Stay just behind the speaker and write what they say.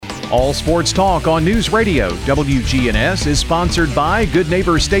All Sports Talk on News Radio WGNS is sponsored by Good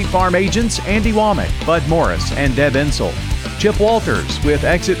Neighbor State Farm agents Andy Womack, Bud Morris, and Deb Insel. Chip Walters with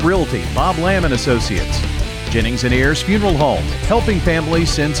Exit Realty, Bob Lamb and Associates. Jennings and Ayers Funeral Home, helping families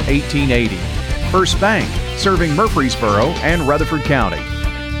since 1880. First Bank, serving Murfreesboro and Rutherford County.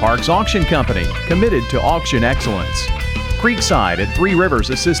 Parks Auction Company, committed to auction excellence. Creekside at Three Rivers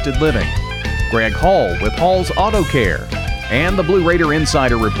Assisted Living. Greg Hall with Hall's Auto Care. And the Blue Raider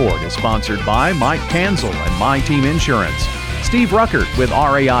Insider Report is sponsored by Mike Kanzel and My Team Insurance. Steve Ruckert with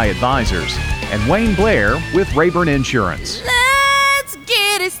RAI Advisors. And Wayne Blair with Rayburn Insurance. Let's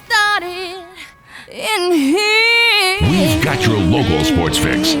get it started in here. We've got your local sports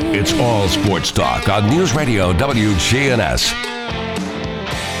fix. It's All Sports Talk on News Radio WGNS.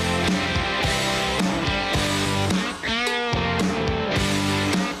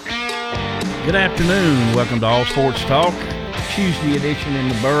 Good afternoon. Welcome to All Sports Talk, Tuesday edition in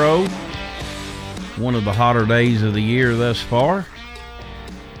the borough. One of the hotter days of the year thus far.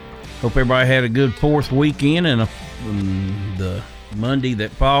 Hope everybody had a good fourth weekend and the Monday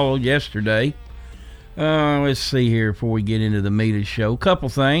that followed yesterday. Let's see here before we get into the meat of the show. A couple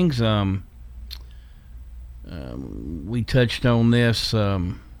things. We touched on this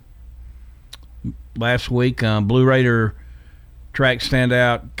last week. Blue Raider track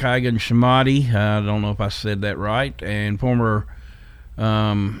standout Kaigan Shamati, I don't know if I said that right, and former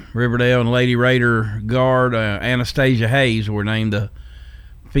Riverdale and Lady Raider guard Anastasia Hayes were named the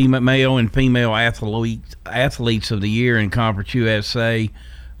male and female athletes of the year in Conference USA.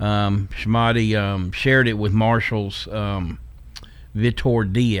 Shamati shared it with Marshall's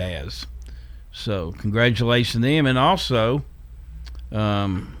Vitor Diaz. So congratulations to them. And also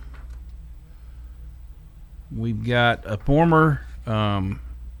we've got a former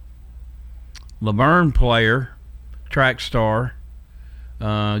Laverne player, track star,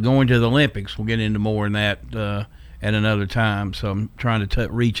 going to the Olympics. We'll get into more on that at another time. So I'm trying to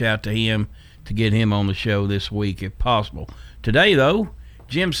reach out to him to get him on the show this week if possible. Today, though,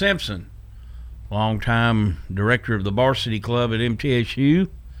 Jim Simpson, longtime director of the varsity club at MTSU,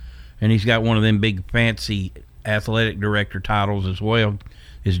 and he's got one of them big fancy athletic director titles as well,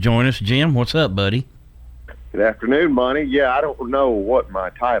 is joining us. Jim, what's up, buddy? Good afternoon, Monty. Yeah, I don't know what my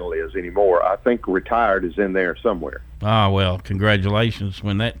title is anymore. I think retired is in there somewhere. Ah, well, congratulations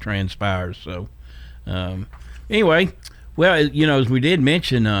when that transpires. So, anyway, well, you know, as we did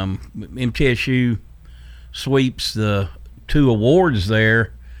mention, MTSU sweeps the 2 awards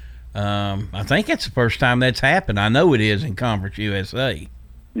there. I think it's the first time that's happened. I know it is in Conference USA.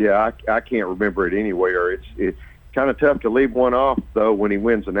 Yeah, I can't remember it anywhere. It's kind of tough to leave one off, though, when he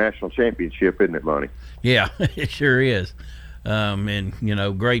wins a national championship, isn't it, Monty? Yeah, it sure is. And, you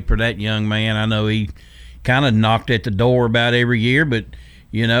know, great for that young man. I know he kind of knocked at the door about every year, but,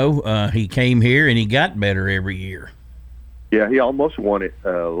 you know, he came here and he got better every year. Yeah, he almost won it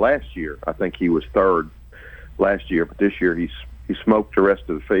last year. I think he was third last year, but this year he smoked the rest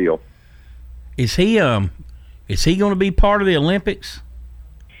of the field. Is he going to be part of the Olympics?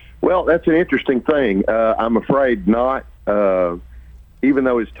 Well, that's an interesting thing. I'm afraid not. Even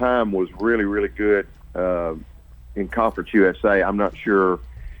though his time was really, really good in Conference USA, I'm not sure.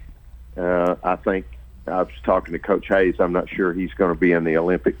 I think I was talking to Coach Hayes. I'm not sure he's going to be in the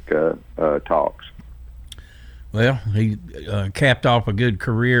Olympic talks. Well, he capped off a good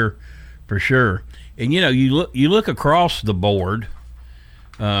career for sure. And you know, you look across the board,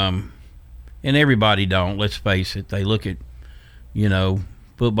 and everybody don't. Let's face it. They look at, you know,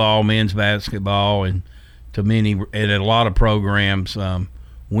 football, men's basketball, and at a lot of programs,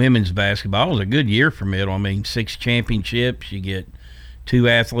 women's basketball was a good year for Middle. I mean, 6 championships. You get 2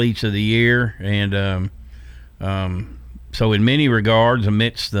 athletes of the year, and so in many regards,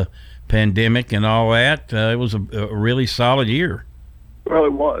 amidst the pandemic and all that, it was a really solid year. Well,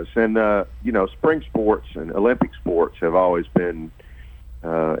 it was, and you know, spring sports and Olympic sports have always been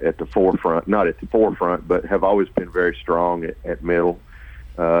at the forefront. Not at the forefront, but have always been very strong at Middle.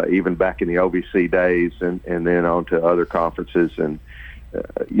 Even back in the OVC days, and then on to other conferences. And,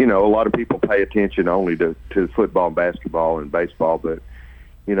 you know, a lot of people pay attention only to football, basketball, and baseball. But,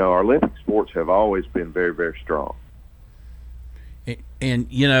 you know, our Olympic sports have always been very, very strong. And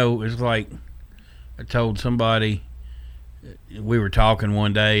you know, it's like I told somebody, we were talking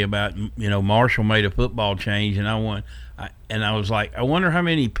one day about, you know, Marshall made a football change, and I was like, I wonder how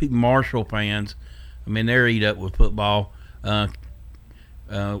many Marshall fans, I mean, they're eat up with football,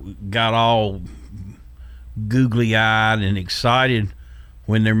 got all googly-eyed and excited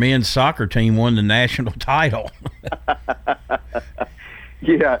when their men's soccer team won the national title.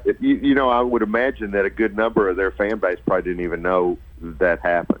 Yeah, you know, I would imagine that a good number of their fan base probably didn't even know that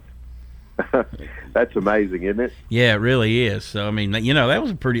happened. That's amazing, isn't it? Yeah, it really is. So, I mean,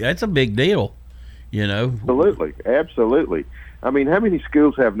 that's a big deal, Absolutely. I mean, how many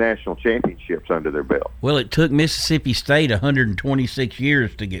schools have national championships under their belt? Well, it took Mississippi State 126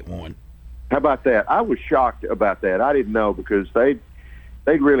 years to get one. How about that? I was shocked about that. I didn't know, because they'd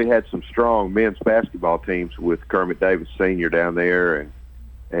really had some strong men's basketball teams with Kermit Davis Sr. down there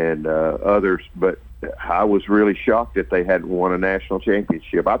and others, but I was really shocked that they hadn't won a national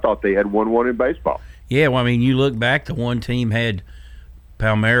championship. I thought they had won one in baseball. Yeah, well, I mean, you look back, the one team had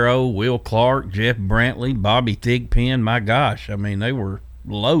Palmeiro, Will Clark, Jeff Brantley, Bobby Thigpen. My gosh, I mean, they were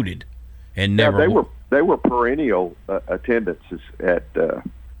loaded and never. Yeah, they were perennial attendances at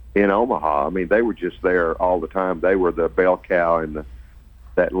in Omaha. I mean, they were just there all the time. They were the bell cow in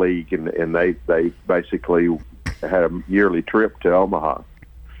that league, and they basically had a yearly trip to Omaha.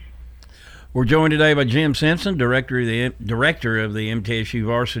 We're joined today by Jim Simpson, director of the MTSU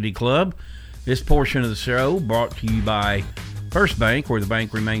Varsity Club. This portion of the show brought to you by First Bank, where the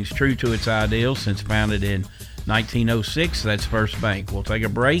bank remains true to its ideals since founded in 1906. That's First Bank. We'll take a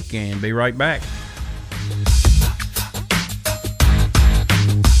break and be right back.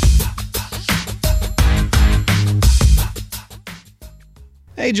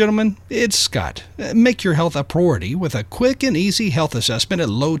 Hey gentlemen, it's Scott. Make your health a priority with a quick and easy health assessment at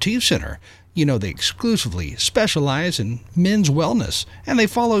Low T Center. You know, they exclusively specialize in men's wellness, and they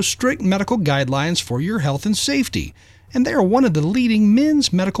follow strict medical guidelines for your health and safety. And they are one of the leading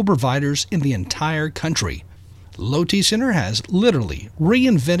men's medical providers in the entire country. Low T Center has literally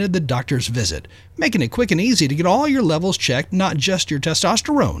reinvented the doctor's visit, making it quick and easy to get all your levels checked, not just your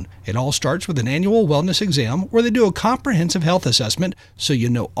testosterone. It all starts with an annual wellness exam where they do a comprehensive health assessment so you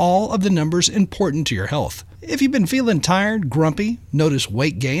know all of the numbers important to your health. If you've been feeling tired, grumpy, notice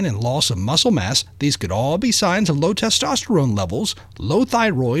weight gain and loss of muscle mass, these could all be signs of low testosterone levels, low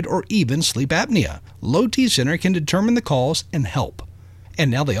thyroid, or even sleep apnea. Low T Center can determine the cause and help. And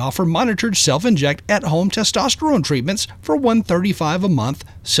now they offer monitored self-inject at-home testosterone treatments for $135 a month,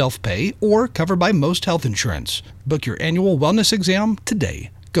 self-pay, or covered by most health insurance. Book your annual wellness exam today.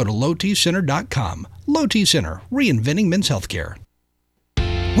 Go to lowtcenter.com. Low T Center, reinventing men's healthcare.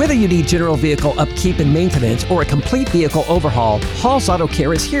 Whether you need general vehicle upkeep and maintenance or a complete vehicle overhaul, Hall's Auto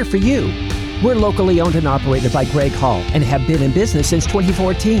Care is here for you. We're locally owned and operated by Greg Hall and have been in business since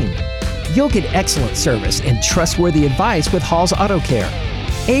 2014. You'll get excellent service and trustworthy advice with Hall's Auto Care.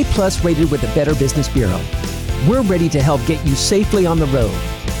 A+ rated with the Better Business Bureau. We're ready to help get you safely on the road.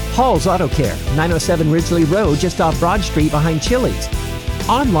 Hall's Auto Care, 907 Ridgely Road, just off Broad Street behind Chili's.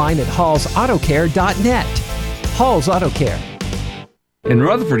 Online at hallsautocare.net. Hall's Auto Care. In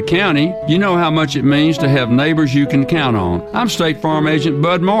Rutherford County, you know how much it means to have neighbors you can count on. I'm State Farm Agent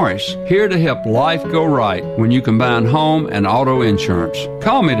Bud Morris, here to help life go right when you combine home and auto insurance.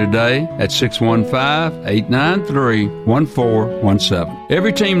 Call me today at 615-893-1417.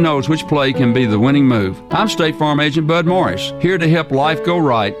 Every team knows which play can be the winning move. I'm State Farm Agent Bud Morris, here to help life go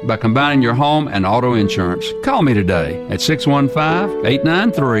right by combining your home and auto insurance. Call me today at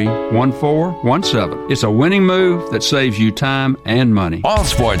 615-893-1417. It's a winning move that saves you time and money. All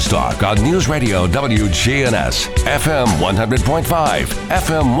Sports Talk on News Radio WGNS, FM 100.5,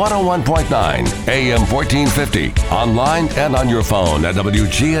 FM 101.9, AM 1450, online and on your phone at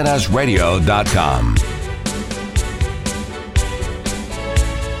WGNSradio.com.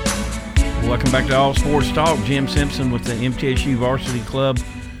 Welcome back to All Sports Talk. Jim Simpson with the MTSU Varsity Club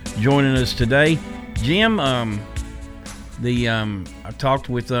joining us today. Jim, I talked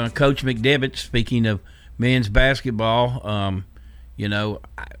with Coach McDevitt, speaking of men's basketball.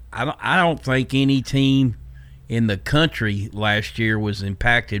 I don't think any team in the country last year was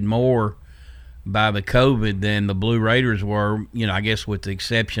impacted more by the COVID than the Blue Raiders were, I guess with the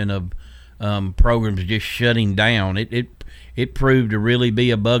exception of programs just shutting down. It proved to really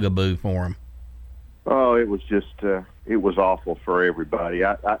be a bugaboo for them. Oh, it was just it was awful for everybody.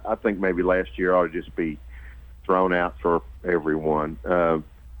 I think maybe last year ought to just be thrown out for everyone. And,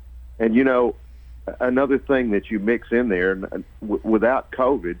 another thing that you mix in there, without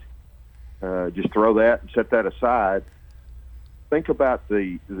COVID, just throw that and set that aside. Think about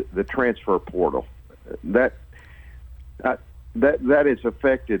the transfer portal. That has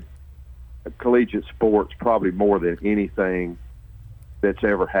affected collegiate sports probably more than anything that's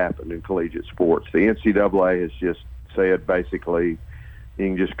ever happened in collegiate sports. The NCAA has just said basically you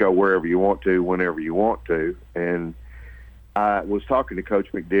can just go wherever you want to, whenever you want to. And I was talking to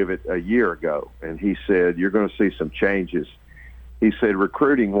Coach McDevitt a year ago, and he said, you're going to see some changes. He said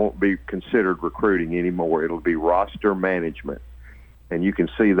recruiting won't be considered recruiting anymore. It'll be roster management. And you can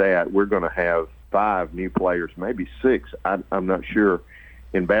see that. We're going to have 5 new players, maybe 6. I'm not sure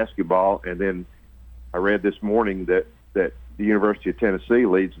in basketball. And then I read this morning that the University of Tennessee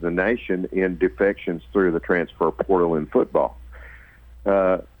leads the nation in defections through the transfer portal in football.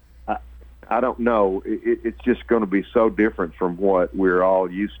 I don't know. It's just going to be so different from what we're all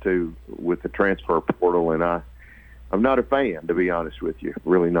used to with the transfer portal, and I'm not a fan, to be honest with you.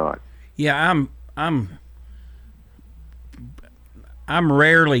 Really not. Yeah, I'm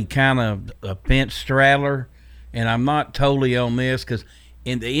rarely kind of a fence straddler, and I'm not totally on this because,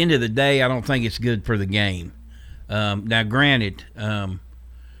 in the end of the day, I don't think it's good for the game. Now, granted,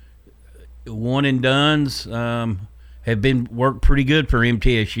 one and dones have been worked pretty good for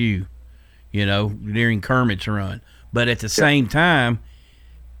MTSU, during Kermit's run. But at the same time,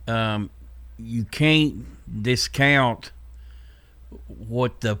 you can't discount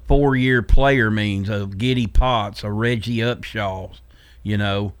what the 4-year player means of Giddy Potts or Reggie Upshaws.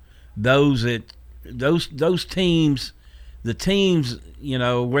 Those teams, the teams,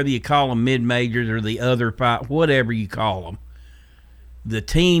 whether you call them mid-majors or the other five, whatever you call them, the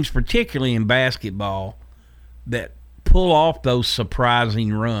teams, particularly in basketball, that pull off those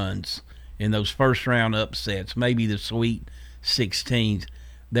surprising runs in those first-round upsets, maybe the Sweet 16s,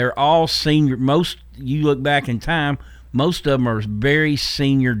 they're all senior. You look back in time, most of them are very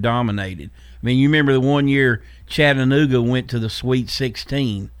senior-dominated. I mean, you remember the one year Chattanooga went to the Sweet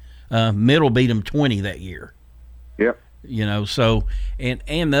 16. Middle beat them 20 that year. Yep. So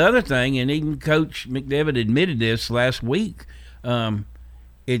and the other thing, and even Coach McDevitt admitted this last week,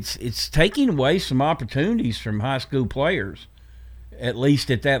 it's taking away some opportunities from high school players, at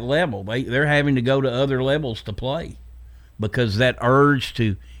least at that level. They're having to go to other levels to play because that urge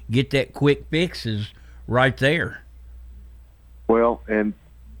to get that quick fix is right there. Well, and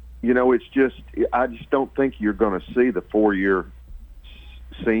I just don't think you're going to see the 4-year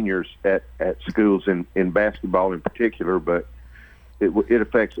seniors at schools in basketball in particular, but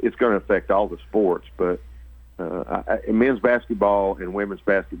it's going to affect all the sports. But men's basketball and women's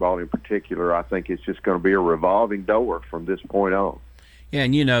basketball in particular, I think it's just going to be a revolving door from this point on. Yeah,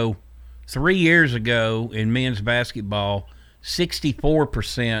 and 3 years ago in men's basketball,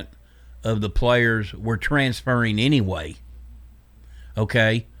 64% of the players were transferring anyway.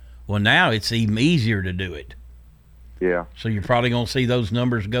 Okay, well now it's even easier to do it. Yeah. So you're probably going to see those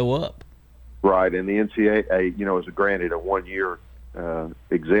numbers go up. Right, and the NCAA, is granted a 1-year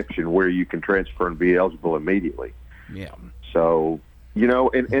exemption where you can transfer and be eligible immediately. Yeah. So,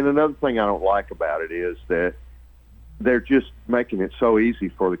 and another thing I don't like about it is that they're just making it so easy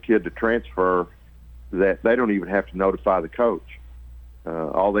for the kid to transfer that they don't even have to notify the coach.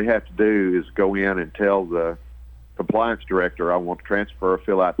 All they have to do is go in and tell the compliance director, I want to transfer,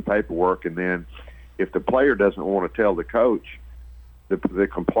 fill out the paperwork, and then if the player doesn't want to tell the coach, the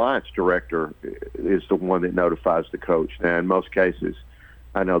compliance director is the one that notifies the coach. Now, in most cases,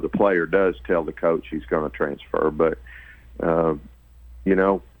 I know the player does tell the coach he's going to transfer, but,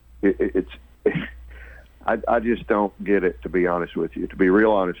 I just don't get it, to be honest with you. To be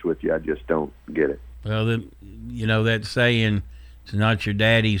real honest with you, I just don't get it. Well, that saying, it's not your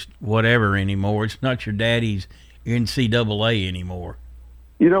daddy's whatever anymore. It's not your daddy's NCAA anymore.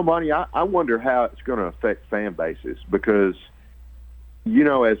 Monty, I wonder how it's going to affect fan bases because,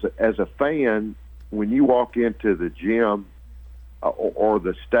 as a fan, when you walk into the gym or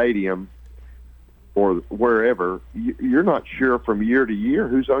the stadium or wherever, you're not sure from year to year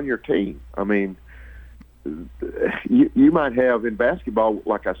who's on your team. I mean, you might have in basketball,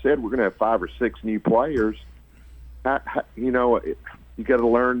 like I said, we're going to have 5 or 6 new players. You got to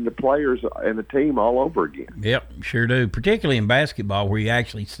learn the players and the team all over again. Yep, sure do. Particularly in basketball where you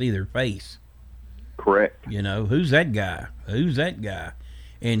actually see their face. Correct. Who's that guy? Who's that guy?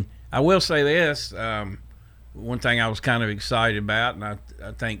 And I will say this, one thing I was kind of excited about, and I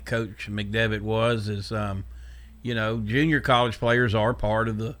think Coach McDevitt is, junior college players are part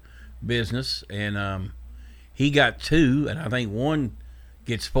of the business, and he got 2, and I think one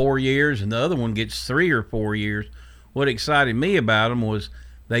gets 4 years and the other one gets 3 or 4 years. What excited me about them was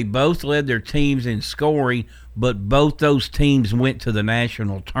they both led their teams in scoring, but both those teams went to the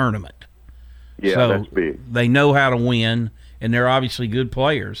national tournament. Yeah, so that's big. They know how to win, and they're obviously good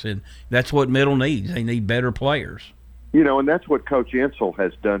players, and that's what Middle needs. They need better players. And that's what Coach Insel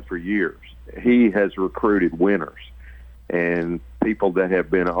has done for years. He has recruited winners and people that have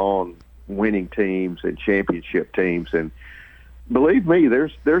been on winning teams and championship teams, and believe me,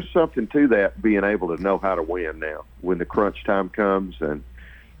 there's something to that, being able to know how to win now when the crunch time comes. And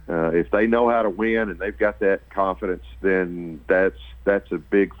if they know how to win and they've got that confidence, then that's a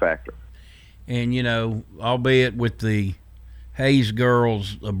big factor. And, albeit with the Hayes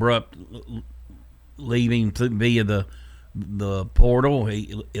girls' abrupt leaving via the the portal.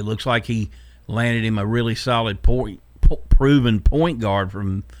 It looks like he landed him a really solid proven point guard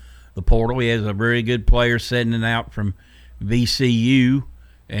from the portal. He has a very good player setting it out from VCU,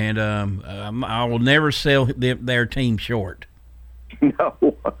 and I will never sell their team short. No,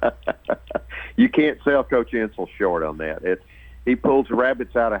 you can't sell Coach Insell short on that. He pulls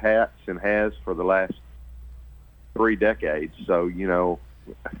rabbits out of hats and has for the last 3 decades. So,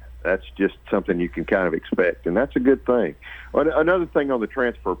 that's just something you can kind of expect, and that's a good thing. Another thing on the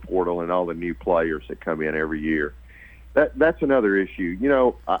transfer portal and all the new players that come in every year, that's another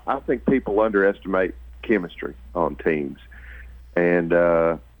issue. I think people underestimate chemistry on teams. And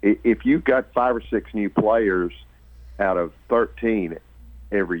if you've got 5 or 6 new players out of 13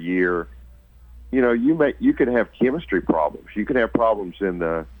 every year, you can have chemistry problems. You can have problems in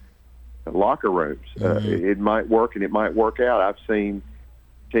the locker rooms. It might work and it might work out. I've seen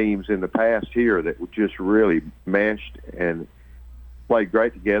teams in the past here that were just really meshed and played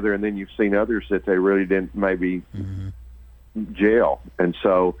great together, and then you've seen others that they really didn't maybe gel. And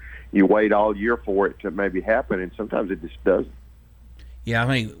so you wait all year for it to maybe happen, and sometimes it just doesn't. Yeah, I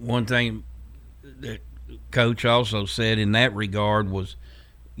think one thing that Coach also said in that regard was,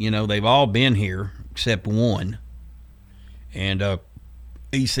 they've all been here except one. And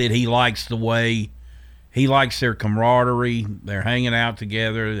he said he likes their camaraderie. They're hanging out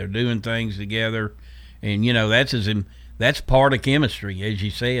together. They're doing things together. And, that's part of chemistry, as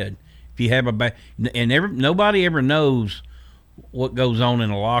you said. If you have nobody ever knows what goes on in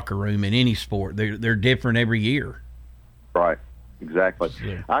a locker room in any sport. They're different every year. Right. Exactly.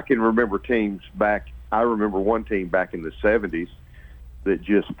 Yeah. I can remember teams I remember one team back in the 70s that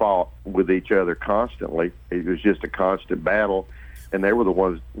just fought with each other constantly. It was just a constant battle, and they were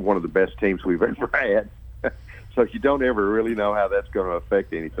one of the best teams we've ever had. So you don't ever really know how that's going to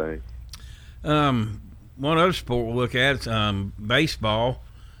affect anything. One other sport we'll look at is baseball.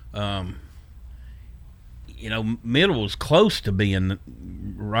 Middle was close to being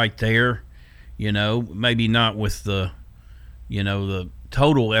right there. Maybe not with the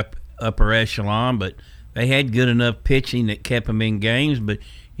total upper echelon, but they had good enough pitching that kept them in games. But,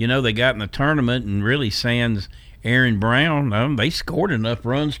 they got in the tournament, and really sans Aaron Brown, they scored enough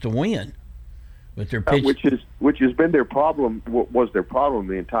runs to win. But their pitch, which has been their problem. What was their problem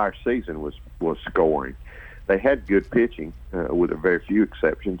the entire season was scoring. They had good pitching with a very few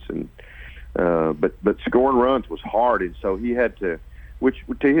exceptions, and but scoring runs was hard, and so he had to. Which,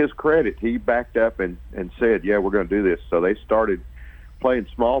 to his credit, he backed up and said, "Yeah, we're going to do this." So they started playing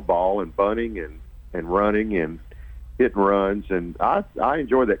small ball and bunting and running and hitting runs, and I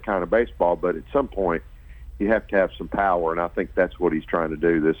enjoy that kind of baseball. But at some point, you have to have some power, and I think that's what he's trying to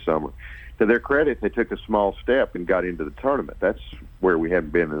do this summer. To their credit, they took a small step and got into the tournament. That's where we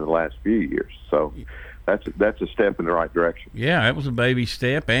haven't been in the last few years. So that's a step in the right direction. Yeah, it was a baby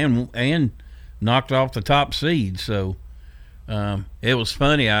step and knocked off the top seed. So it was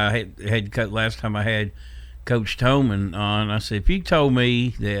funny. I had last time I had Coach Toman on. I said, if you told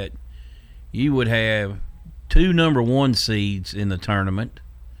me that you would have 2 number 1 seeds in the tournament,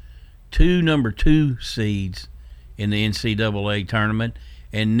 2 number 2 seeds in the NCAA tournament,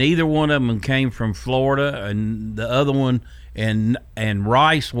 and neither one of them came from Florida, and the other one and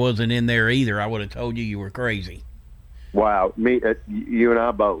Rice wasn't in there either, I would have told you were crazy. Wow, you and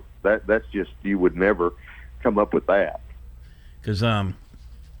I both. That's just, you would never come up with that. Because FAU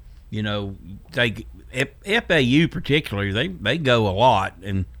particularly, they go a lot,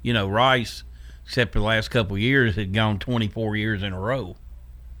 and Rice, except for the last couple of years, had gone 24 years in a row.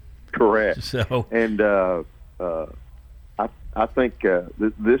 Correct. So, and I think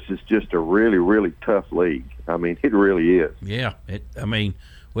this is just a really, really tough league. I mean, it really is. Yeah. They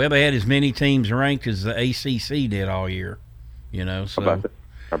had as many teams ranked as the ACC did all year. So How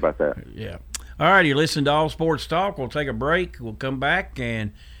about that? Yeah. All right, you're listening to All Sports Talk. We'll take a break. We'll come back,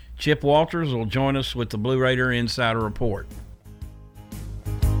 and Chip Walters will join us with the Blue Raider Insider Report.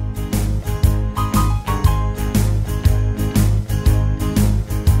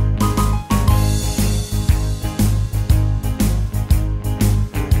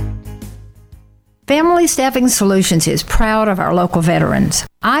 Family Staffing Solutions is proud of our local veterans.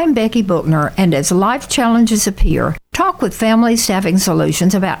 I'm Becky Bookner, and as life challenges appear, talk with Family Staffing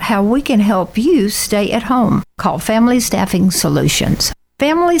Solutions about how we can help you stay at home. Call Family Staffing Solutions.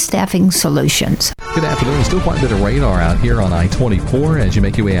 Family Staffing Solutions. Good afternoon. Still quite a bit of radar out here on I-24 as you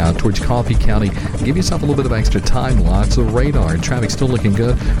make your way out towards Coffee County. Give yourself a little bit of extra time. Lots of radar. Traffic still looking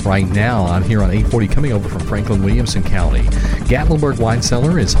good right now out here on 840 coming over from Franklin Williamson County. Gatlinburg Wine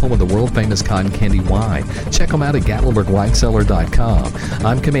Cellar is home of the world-famous cotton candy wine. Check them out at GatlinburgWineCellar.com.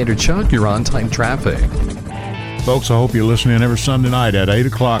 I'm Commander Chuck. You're on time traffic. Folks, I hope you listen in every Sunday night at 8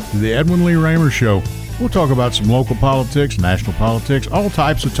 o'clock to the Edwin Lee Raymer Show. We'll talk about some local politics, national politics, all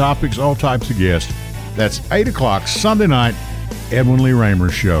types of topics, all types of guests. That's 8 o'clock Sunday night, Edwin Lee Raymer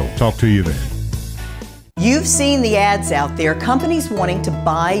Show. Talk to you then. You've seen the ads out there, companies wanting to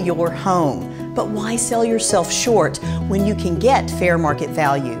buy your home. But why sell yourself short when you can get fair market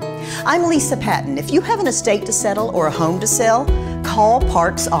value? I'm Lisa Patton. If you have an estate to settle or a home to sell, call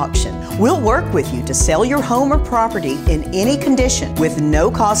Parks Auction. We'll work with you to sell your home or property in any condition with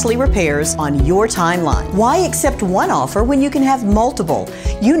no costly repairs on your timeline. Why accept one offer when you can have multiple?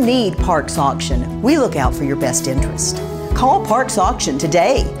 You need Parks Auction. We look out for your best interest. Call Parks Auction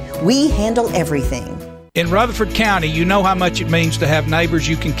today. We handle everything. In Rutherford County, you know how much it means to have neighbors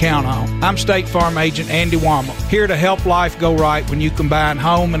you can count on. I'm State Farm Agent Andy Womack, here to help life go right when you combine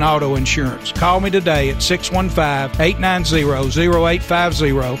home and auto insurance. Call me today at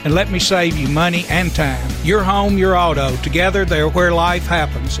 615-890-0850 and let me save you money and time. Your home, your auto, together they're where life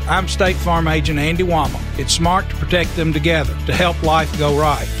happens. I'm State Farm Agent Andy Womack. It's smart to protect them together to help life go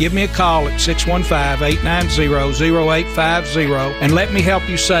right. Give me a call at 615-890-0850 and let me help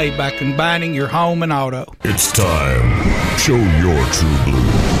you save by combining your home and auto. It's time. Show your true blue.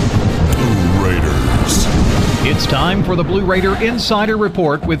 Blue Raiders. It's time for the Blue Raider Insider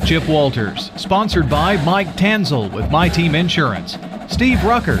Report with Chip Walters, sponsored by Mike Tanzel with My Team Insurance, Steve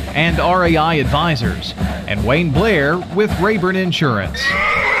Ruckert and RAI Advisors, and Wayne Blair with Rayburn Insurance.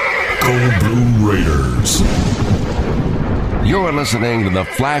 Go Blue Raiders. You're listening to the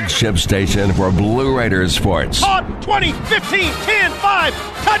flagship station for Blue Raiders sports. Caught 20, 15, 10, 5,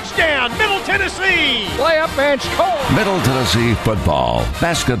 touchdown, Middle Tennessee. Play up and score. Middle Tennessee football,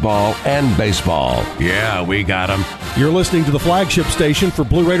 basketball, and baseball. Yeah, we got them. You're listening to the flagship station for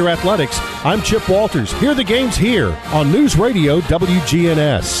Blue Raider Athletics. I'm Chip Walters. Hear the games here on News Radio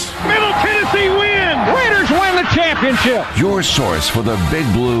WGNS. Middle Tennessee wins. Raiders win the championship. Your source for the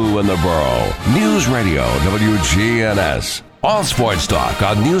big blue and the borough. News Radio WGNS. All sports talk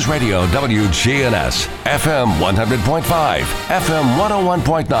on News Radio WGNS, FM 100.5, FM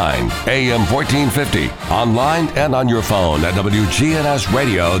 101.9, AM 1450, online and on your phone at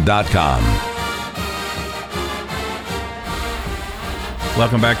WGNSradio.com.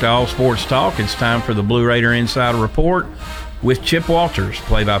 Welcome back to All Sports Talk. It's time for the Blue Raider Insider Report with Chip Walters,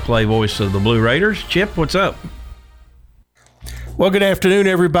 play-by-play voice of the Blue Raiders. Chip, what's up? Well, good afternoon,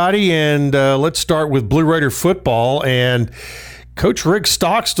 everybody, and let's start with Blue Raider football. And Coach Rick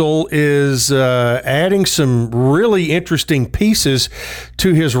Stockstill is adding some really interesting pieces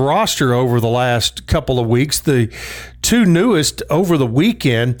to his roster over the last couple of weeks. The two newest over the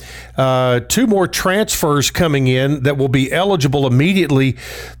weekend, two more transfers coming in that will be eligible immediately.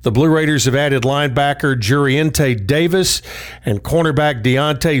 The Blue Raiders have added linebacker Juriente Davis and cornerback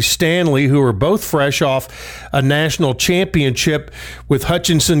Deontay Stanley, who are both fresh off a national championship with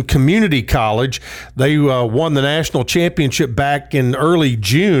Hutchinson Community College. They won the national championship back in early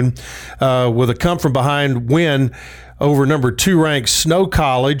June with a come-from-behind win over number 2 ranked Snow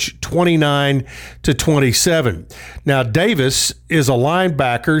College, 29-27. Now, Davis is a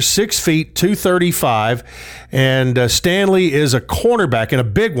linebacker, 6 feet, 235, and Stanley is a cornerback and a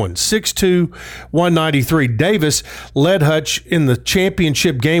big one, 6'2", 193. Davis led Hutch in the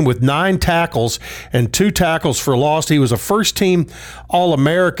championship game with 9 tackles and 2 tackles for loss. He was a first-team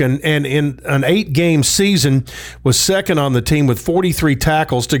All-American, and in an 8-game season was second on the team with 43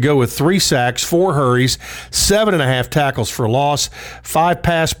 tackles to go with 3 sacks, 4 hurries, 7.5 tackles for loss, 5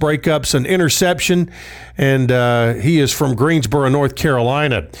 pass breakups, an interception, and he is from Greensboro, North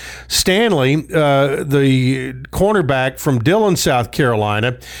Carolina. Stanley, the cornerback from Dillon, South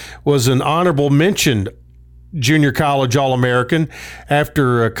Carolina, was an honorable mention junior college All-American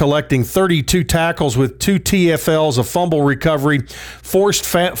after collecting 32 tackles with 2 TFLs, a fumble recovery, forced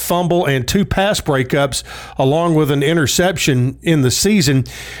fumble, and 2 pass breakups, along with an interception in the season.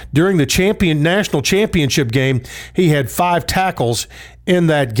 During the national championship game, he had 5 tackles in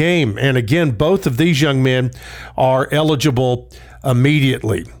that game. And again, both of these young men are eligible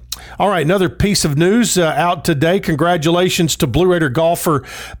immediately. All right, another piece of news out today. Congratulations to Blue Raider golfer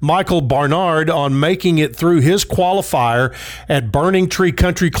Michael Barnard on making it through his qualifier at Burning Tree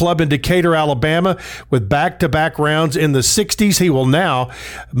Country Club in Decatur, Alabama, with back-to-back rounds in the 60s. He will now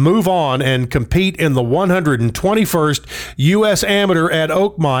move on and compete in the 121st U.S. Amateur at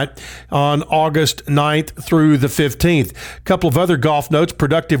Oakmont on August 9th through the 15th. A couple of other golf notes.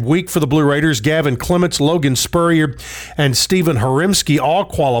 Productive week for the Blue Raiders. Gavin Clements, Logan Spurrier, and Stephen Harimsky all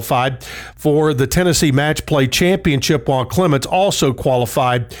qualified for the Tennessee Match Play Championship, while Clements also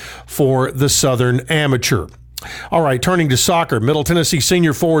qualified for the Southern Amateur. All right, turning to soccer, Middle Tennessee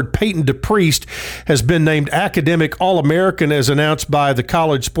senior forward Peyton DePriest has been named Academic All-American as announced by the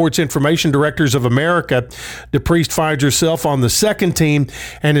College Sports Information Directors of America. DePriest finds herself on the second team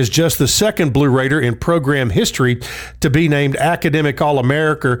and is just the second Blue Raider in program history to be named Academic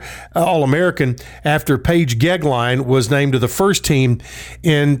All-American after Paige Gegline was named to the first team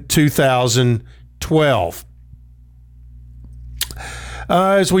in 2012.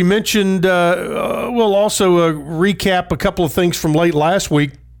 As we mentioned, we'll also recap a couple of things from late last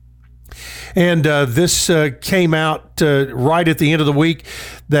week. And this came out right at the end of the week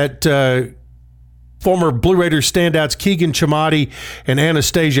that former Blue Raiders standouts Keegan Chamati and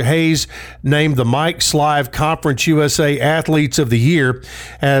Anastasia Hayes named the Mike Slive Conference USA Athletes of the Year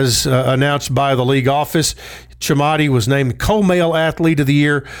as announced by the league office. Chamati was named Co-Male Athlete of the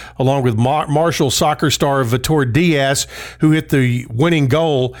Year, along with Marshall soccer star Vitor Diaz, who hit the winning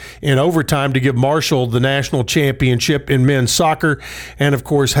goal in overtime to give Marshall the national championship in men's soccer. And, of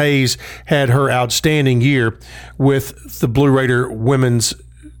course, Hayes had her outstanding year with the Blue Raider women's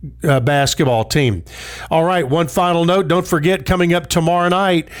basketball team. All right, one final note. Don't forget, coming up tomorrow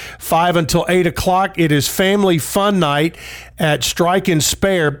night, 5 until 8 o'clock, it is Family Fun Night at Strike and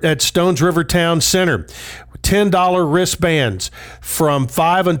Spare at Stones River Town Center. $10 wristbands from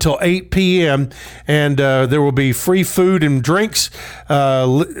 5 until 8 p.m. And there will be free food and drinks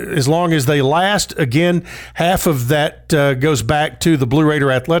as long as they last. Again, half of that goes back to the Blue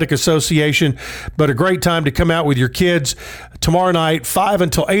Raider Athletic Association, but a great time to come out with your kids tomorrow night, 5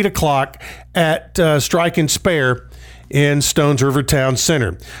 until 8 o'clock at Strike and Spare in Stones River Town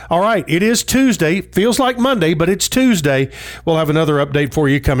Center. All right, it is Tuesday. Feels like Monday, but it's Tuesday. We'll have another update for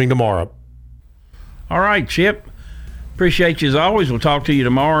you coming tomorrow. All right, Chip. Appreciate you as always. We'll talk to you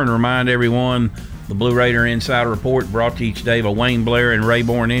tomorrow and remind everyone the Blue Raider Insider Report brought to you each day by Wayne Blair and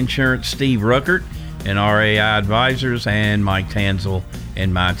Rayborn Insurance, Steve Ruckert and RAI Advisors, and Mike Tanzel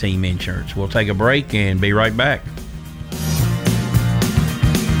and My Team Insurance. We'll take a break and be right back.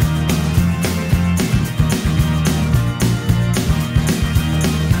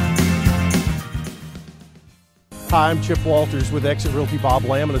 Hi, I'm Chip Walters with Exit Realty Bob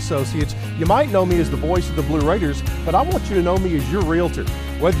Lamb & Associates. You might know me as the voice of the Blue Raiders, but I want you to know me as your realtor.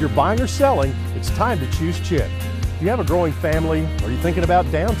 Whether you're buying or selling, it's time to choose Chip. Do you have a growing family? Are you thinking about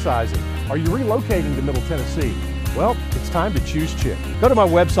downsizing? Are you relocating to Middle Tennessee? Well, it's time to choose Chip. Go to my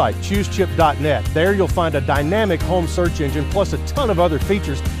website, choosechip.net. There you'll find a dynamic home search engine plus a ton of other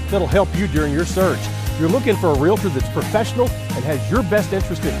features that'll help you during your search. If you're looking for a realtor that's professional and has your best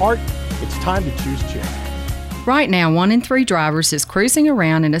interest at heart, it's time to choose Chip. Right now, 1 in 3 drivers is cruising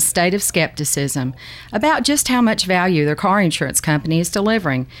around in a state of skepticism about just how much value their car insurance company is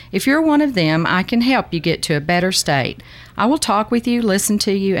delivering. If you're one of them, I can help you get to a better state. I will talk with you, listen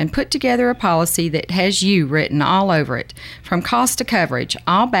to you, and put together a policy that has you written all over it, from cost to coverage,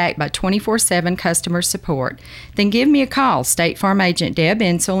 all backed by 24/7 customer support. Then give me a call, State Farm Agent Deb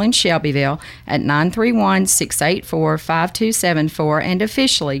Insel in Shelbyville at 931-684-5274, and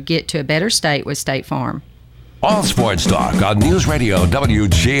officially get to a better state with State Farm. All Sports Talk on News Radio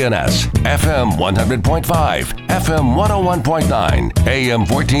WGNS, FM 100.5, FM 101.9, AM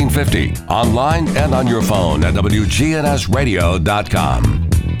 1450, online and on your phone at WGNSradio.com.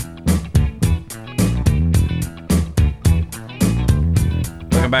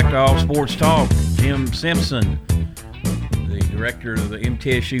 Welcome back to All Sports Talk. Jim Simpson, the director of the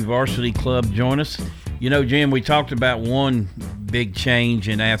MTSU Varsity Club, join us. You know, Jim, we talked about one big change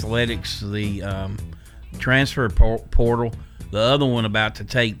in athletics, the transfer portal, the other one about to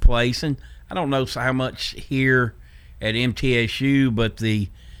take place, and I don't know how much here at MTSU, but the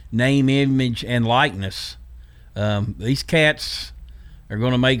name, image, and likeness. These cats are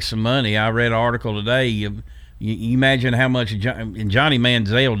going to make some money. I read an article today. You imagine how much, and Johnny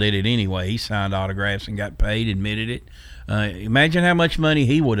Manziel did it anyway. He signed autographs and got paid, admitted it. Imagine how much money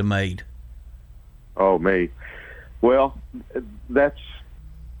he would have made. Oh, me. Well,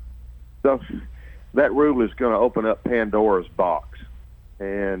 that rule is going to open up Pandora's box.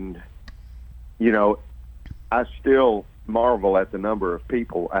 And, you know, I still marvel at the number of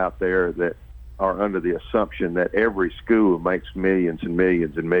people out there that are under the assumption that every school makes millions and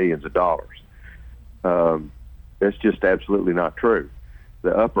millions and millions of dollars. That's just absolutely not true.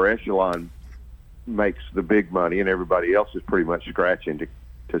 The upper echelon makes the big money, and everybody else is pretty much scratching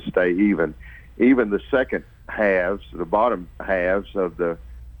to stay even. Even the second halves, the bottom halves of the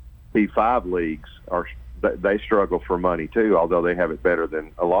P5 leagues, they struggle for money too, although they have it better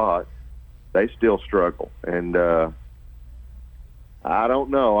than a lot. They still struggle. And I don't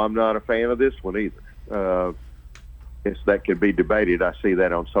know. I'm not a fan of this one either. That could be debated. I see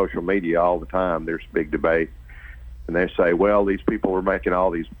that on social media all the time. There's big debate. And they say, well, these people are making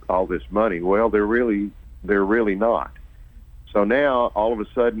all this money. Well, they're really not. So now, all of a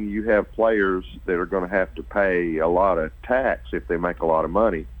sudden, you have players that are going to have to pay a lot of tax if they make a lot of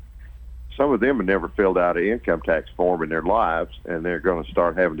money. Some of them have never filled out an income tax form in their lives, and they're going to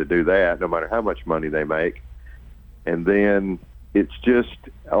start having to do that no matter how much money they make. And then it's just,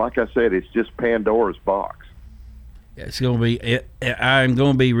 like I said, it's just Pandora's box. It's going to be. I'm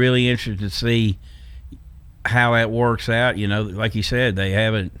going to be really interested to see how that works out. You know, like you said, they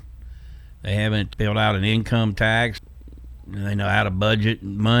haven't filled out an income tax. Do they know how to budget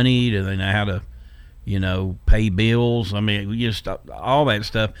money? Do they know how to, pay bills? I mean, just all that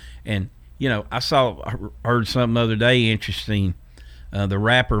stuff. And I heard something the other day interesting. The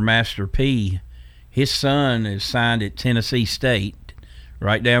rapper Master P, his son is signed at Tennessee State,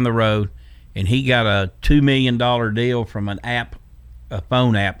 right down the road, and he got a $2 million deal from a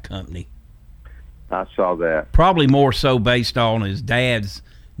phone app company. I saw that. Probably more so based on his dad's,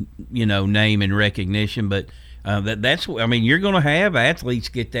 name and recognition, but that's. I mean, you're going to have athletes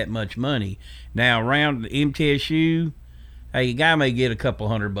get that much money now around MTSU. Hey, a guy may get a couple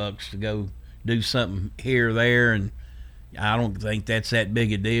 $100 to go do something here or there, and I don't think that's that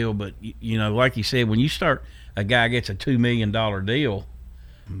big a deal. But like you said, when you start, a guy gets a $2 million deal,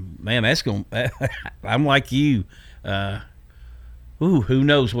 man, that's going. I'm like you. Who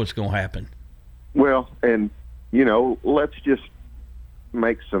knows what's going to happen? Well, and let's just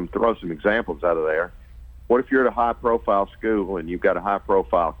throw some examples out of there. What if you're at a high-profile school and you've got a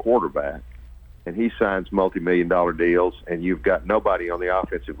high-profile quarterback, and he signs multi-million-dollar deals, and you've got nobody on the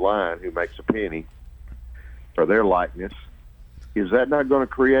offensive line who makes a penny for their likeness? Is that not going to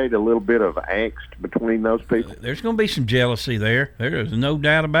create a little bit of angst between those people? There's going to be some jealousy there. There is no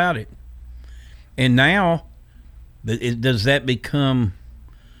doubt about it. And now, does that become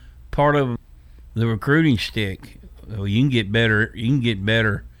part of the recruiting stick? Well, you can get better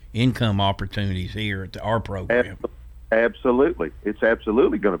income opportunities here at our program. Absolutely, it's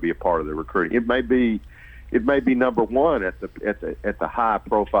absolutely going to be a part of the recruiting. It may be number one at the high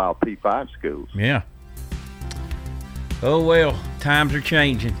profile P5 schools. Yeah. Oh well, times are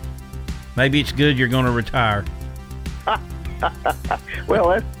changing. Maybe it's good you're going to retire.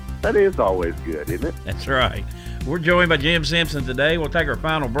 Well, that is always good, isn't it? That's right. We're joined by Jim Simpson today. We'll take our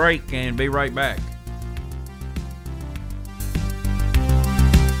final break and be right back.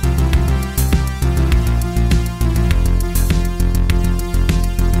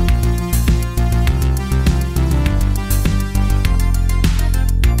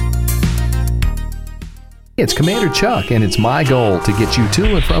 It's Commander Chuck, and it's my goal to get you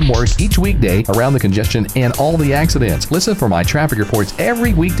to and from work each weekday around the congestion and all the accidents. Listen for my traffic reports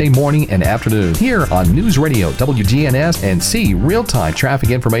every weekday morning and afternoon here on News Radio WGNS, and see real-time traffic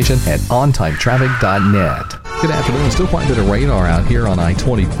information at ontimetraffic.net. Good afternoon. Still quite a bit of radar out here on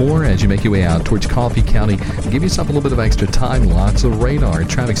I-24 as you make your way out towards Coffee County. Give yourself a little bit of extra time. Lots of radar.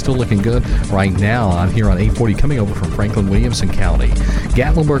 Traffic still looking good right now out here on 840 coming over from Franklin Williamson County.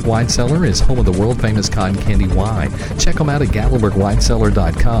 Gatlinburg Wine Cellar is home of the world-famous cotton candy wine. Check them out at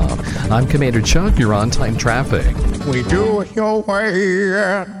GatlinburgWineCellar.com. I'm Commander Chuck. You're on time traffic. We do it your way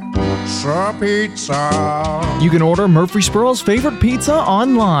at Sir Pizza. You can order Murfreesboro's favorite pizza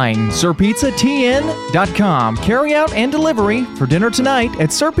online, SirPizzaTN.com. Carry out and delivery for dinner tonight at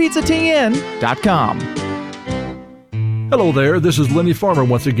SirPizzaTN.com. Hello there, this is Lenny Farmer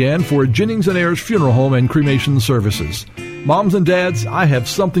once again for Jennings & Ayers Funeral Home and Cremation Services. Moms and dads, I have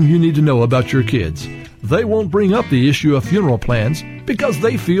something you need to know about your kids. They won't bring up the issue of funeral plans because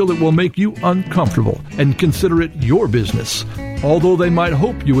they feel it will make you uncomfortable and consider it your business. Although they might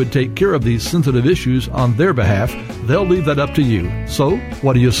hope you would take care of these sensitive issues on their behalf, they'll leave that up to you. So,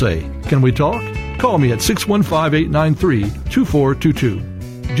 what do you say? Can we talk? Call me at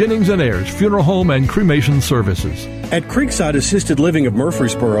 615-893-2422. Jennings & Ayers Funeral Home and Cremation Services. At Creekside Assisted Living of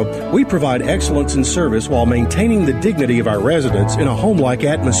Murfreesboro, we provide excellence in service while maintaining the dignity of our residents in a home-like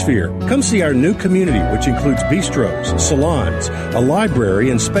atmosphere. Come see our new community, which includes bistros, salons, a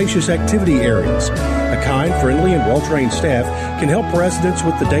library, and spacious activity areas. A kind, friendly, and well-trained staff can help residents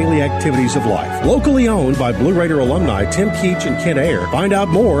with the daily activities of life. Locally owned by Blue Raider alumni Tim Keach and Kent Ayer. Find out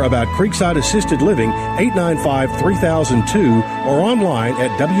more about Creekside Assisted Living, 895-3002, or online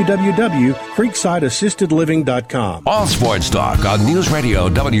at www.creeksideassistedliving.com. All Sports Talk on News Radio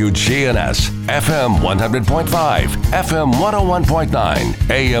WGNS, FM 100.5, FM 101.9,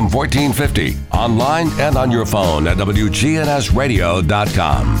 AM 1450, online and on your phone at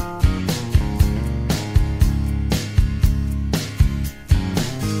WGNSradio.com.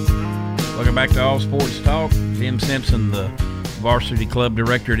 Welcome back to All Sports Talk. Jim Simpson, the varsity club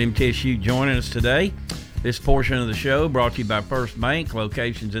director at MTSU, joining us today. This portion of the show brought to you by First Bank,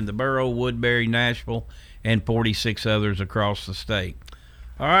 locations in the borough, Woodbury, Nashville, and 46 others across the state.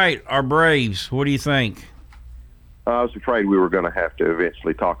 All right, our Braves, what do you think? I was afraid we were going to have to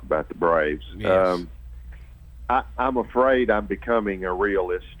eventually talk about the Braves. Yes. I'm afraid I'm becoming a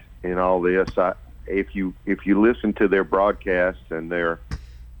realist in all this. If you listen to their broadcasts and their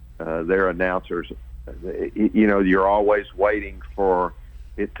announcers, you're always waiting for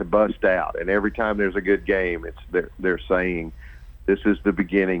it to bust out. And every time there's a good game, they're saying, "This is the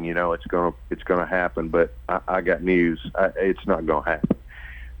beginning. It's gonna happen." But I got news. It's not gonna happen.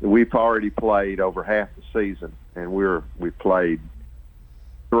 We've already played over half the season, and we played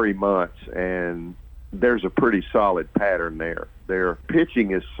 3 months, and there's a pretty solid pattern there. Their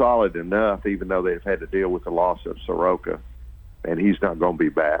pitching is solid enough, even though they've had to deal with the loss of Soroka, and he's not going to be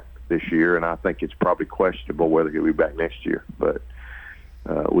back this year, and I think it's probably questionable whether he'll be back next year. But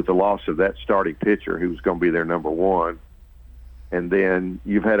with the loss of that starting pitcher who was going to be their number one, and then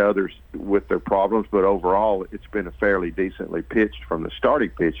you've had others with their problems, but overall it's been a fairly decently pitched from the starting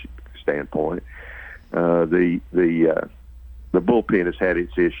pitch standpoint. The bullpen has had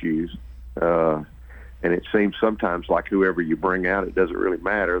its issues, and it seems sometimes like whoever you bring out, it doesn't really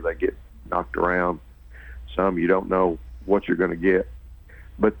matter. They get knocked around. Some you don't know what you're going to get.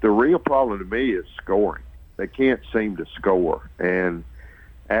 But the real problem to me is scoring. They can't seem to score. And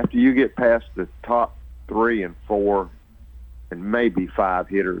after you get past the top 3 and 4 and maybe 5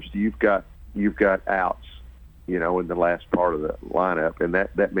 hitters, you've got outs, in the last part of the lineup, and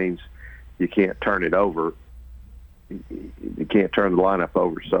that means you can't turn it over. You can't turn the lineup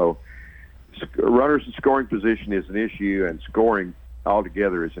over. So runners in scoring position is an issue, and scoring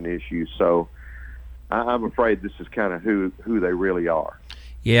altogether is an issue. So I'm afraid this is kind of who they really are.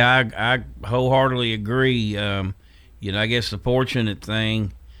 Yeah, I wholeheartedly agree. I guess the fortunate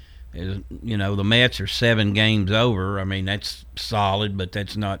thing is, the Mets are 7 games over. I mean, that's solid, but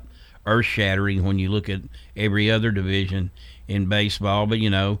that's not earth-shattering when you look at every other division in baseball. But,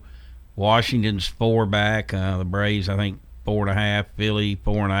 Washington's 4 back. The Braves, I think, 4.5. Philly,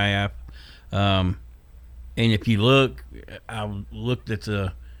 4.5. And if you look, I looked at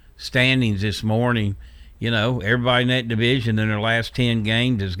the standings this morning. Everybody in that division in their last 10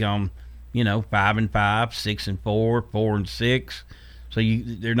 games has gone, 5-5, 6-4, 4-6. So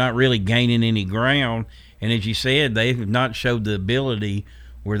they're not really gaining any ground. And as you said, they have not showed the ability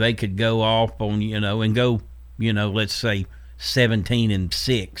where they could go off on, and go, let's say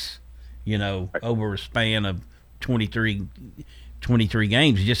 17-6, over a span of 23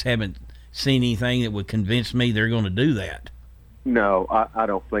 games. You just haven't seen anything that would convince me they're going to do that. No, I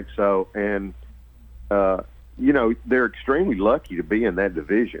don't think so. And, they're extremely lucky to be in that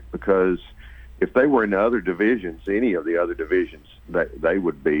division, because if they were in the other divisions, any of the other divisions, they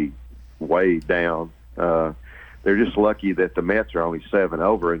would be way down. They're just lucky that the Mets are only 7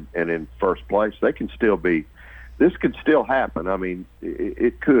 over and in first place. They can still be – this could still happen. I mean,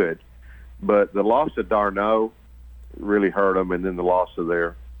 it could. But the loss of d'Arnaud really hurt them, and then the loss of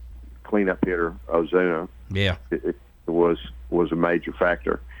their cleanup hitter, Ozuna, it was a major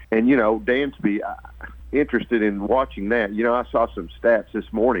factor. And, Dansby, interested in watching that. I saw some stats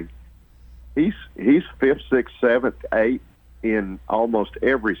this morning. He's 5th, 6th, 7th, 8th in almost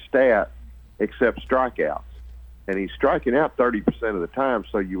every stat except strikeouts. And he's striking out 30% of the time,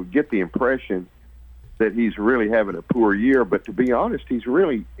 so you would get the impression that he's really having a poor year. But to be honest, he's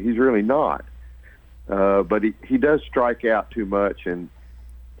really not. But he does strike out too much, and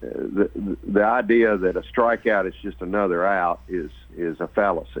the idea that a strikeout is just another out is a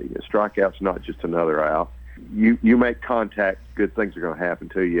fallacy. A strikeout's not just another out. You make contact, good things are going to happen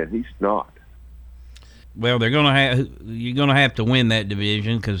to you, and he's not. Well, you're going to have to win that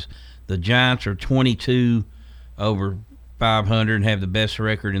division, because the Giants are 22 over 500 and have the best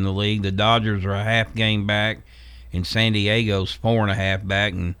record in the league. The Dodgers are a half game back, and San Diego's 4.5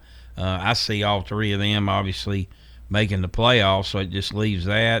 back, and I see all 3 of them obviously making the playoffs, so it just leaves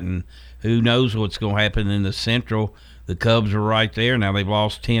that, and who knows what's going to happen in the Central. The Cubs are right there. Now they've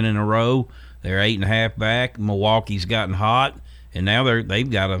lost 10 in a row. They're 8.5 back. Milwaukee's gotten hot, and now they've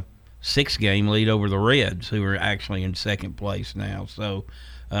got a 6-game lead over the Reds, who are actually in second place now. So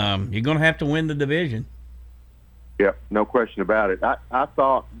you're going to have to win the division. Yeah, no question about it. I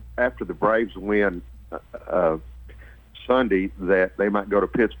thought after the Braves win Sunday that they might go to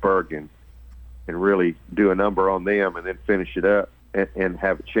Pittsburgh and really do a number on them and then finish it up and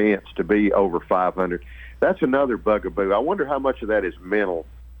have a chance to be over 500. That's another bugaboo. I wonder how much of that is mental,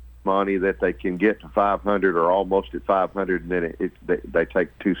 Monty, that they can get to 500 or almost at 500 and then they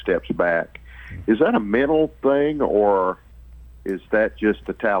take 2 steps back. Is that a mental thing, or is that just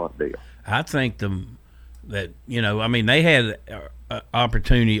a talent deal? I think that, you know, I mean, they had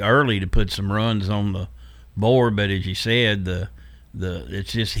opportunity early to put some runs on the board, but as you said,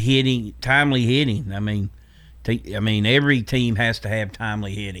 it's just timely hitting. I mean, every team has to have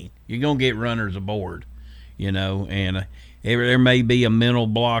timely hitting. You're gonna get runners aboard, you know, and there may be a mental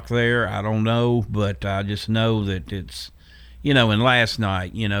block there. I don't know, but I just know that it's, you know. And last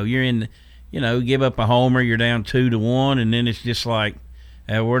night, you know, you're in, you know, give up a homer, you're down 2-1, and then it's just like,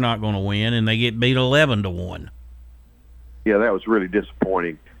 we're not going to win, and they get beat 11-1. Yeah, that was really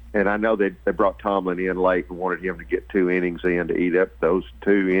disappointing. And I know they brought Tomlin in late and wanted him to get 2 innings in to eat up those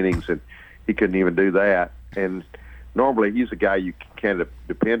 2 innings, and he couldn't even do that. And normally he's a guy you can kind of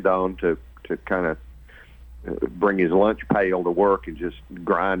depend on to kind of bring his lunch pail to work and just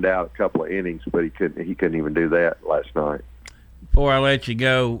grind out a couple of innings, but he couldn't even do that last night. Before I let you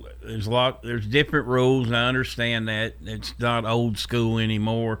go, there's different rules. I understand that it's not old school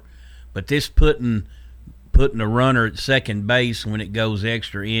anymore, but this putting a runner at second base when it goes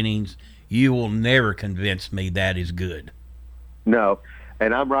extra innings, you will never convince me that is good. No,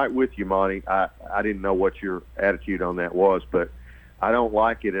 and I'm right with you, Monty. I didn't know what your attitude on that was, but I don't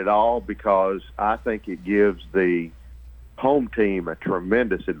like it at all because I think it gives the home team a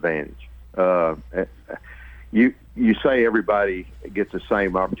tremendous advantage. You say everybody gets the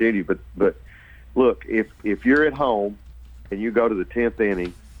same opportunity, but look, if you're at home and you go to the 10th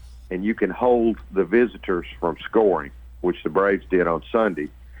inning and you can hold the visitors from scoring, which the Braves did on Sunday,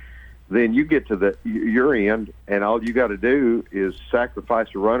 then you get to your end, and all you got to do is sacrifice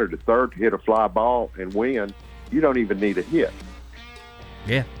a runner to third to hit a fly ball and win. You don't even need a hit.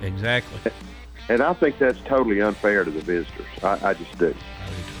 Yeah, exactly. And I think that's totally unfair to the visitors. I just do.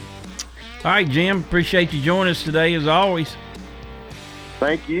 All right, Jim, appreciate you joining us today as always.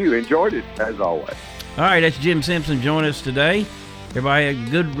 Thank you. Enjoyed it as always. All right, that's Jim Simpson joining us today. Everybody have a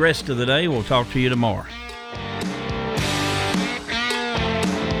good rest of the day. We'll talk to you tomorrow.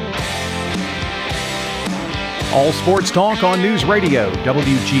 All Sports Talk on News Radio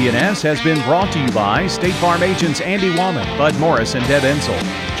WGNS has been brought to you by State Farm agents Andy Womack, Bud Morris, and Deb Ensel.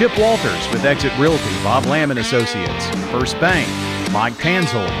 Chip Walters with Exit Realty, Bob Lamb & Associates. First Bank, Mike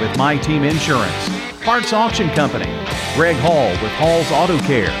Tanzel with My Team Insurance. Parks Auction Company, Greg Hall with Hall's Auto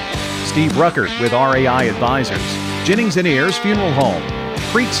Care. Steve Ruckert with RAI Advisors. Jennings & Ayers Funeral Home.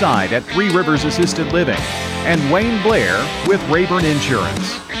 Creekside at Three Rivers Assisted Living. And Wayne Blair with Rayburn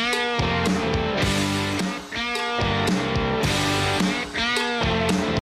Insurance.